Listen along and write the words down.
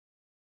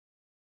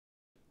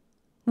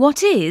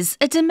What is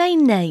a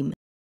domain name?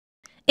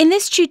 In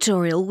this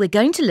tutorial, we're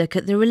going to look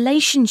at the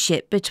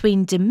relationship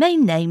between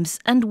domain names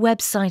and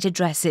website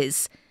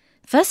addresses.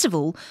 First of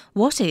all,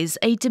 what is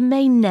a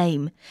domain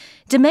name?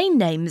 Domain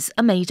names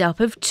are made up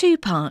of two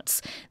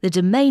parts, the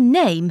domain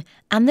name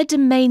and the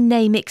domain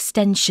name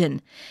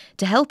extension.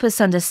 To help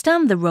us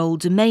understand the role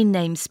domain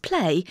names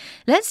play,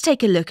 let's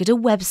take a look at a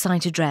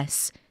website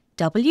address,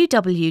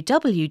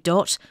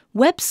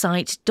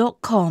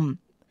 www.website.com.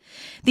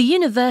 The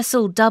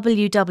universal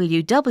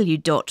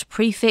www.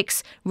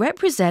 Prefix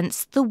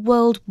represents the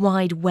World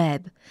Wide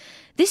Web.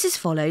 This is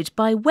followed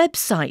by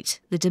website,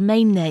 the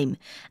domain name,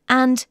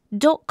 and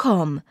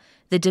 .com,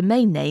 the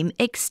domain name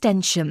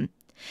extension.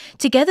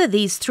 Together,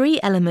 these three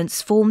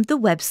elements form the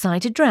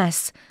website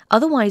address,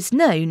 otherwise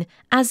known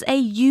as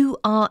a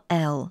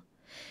URL.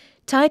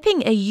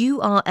 Typing a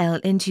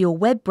URL into your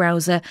web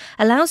browser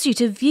allows you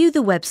to view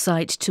the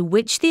website to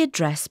which the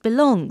address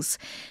belongs.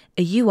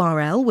 A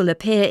URL will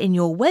appear in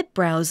your web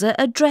browser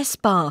address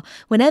bar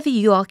whenever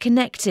you are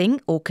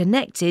connecting or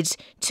connected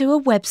to a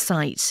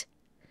website.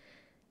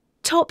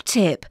 Top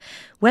tip: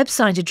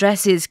 website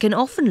addresses can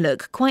often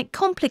look quite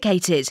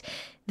complicated.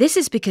 This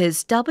is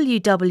because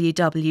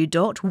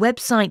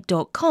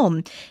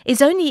www.website.com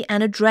is only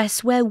an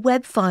address where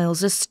web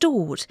files are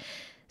stored.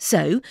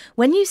 So,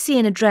 when you see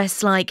an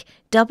address like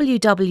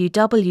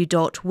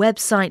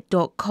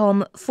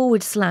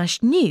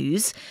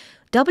www.website.com/news,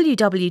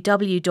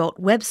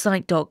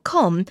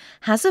 www.website.com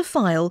has a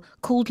file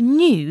called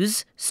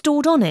news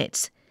stored on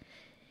it.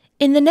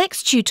 In the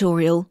next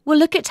tutorial, we'll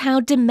look at how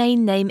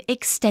domain name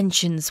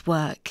extensions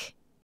work.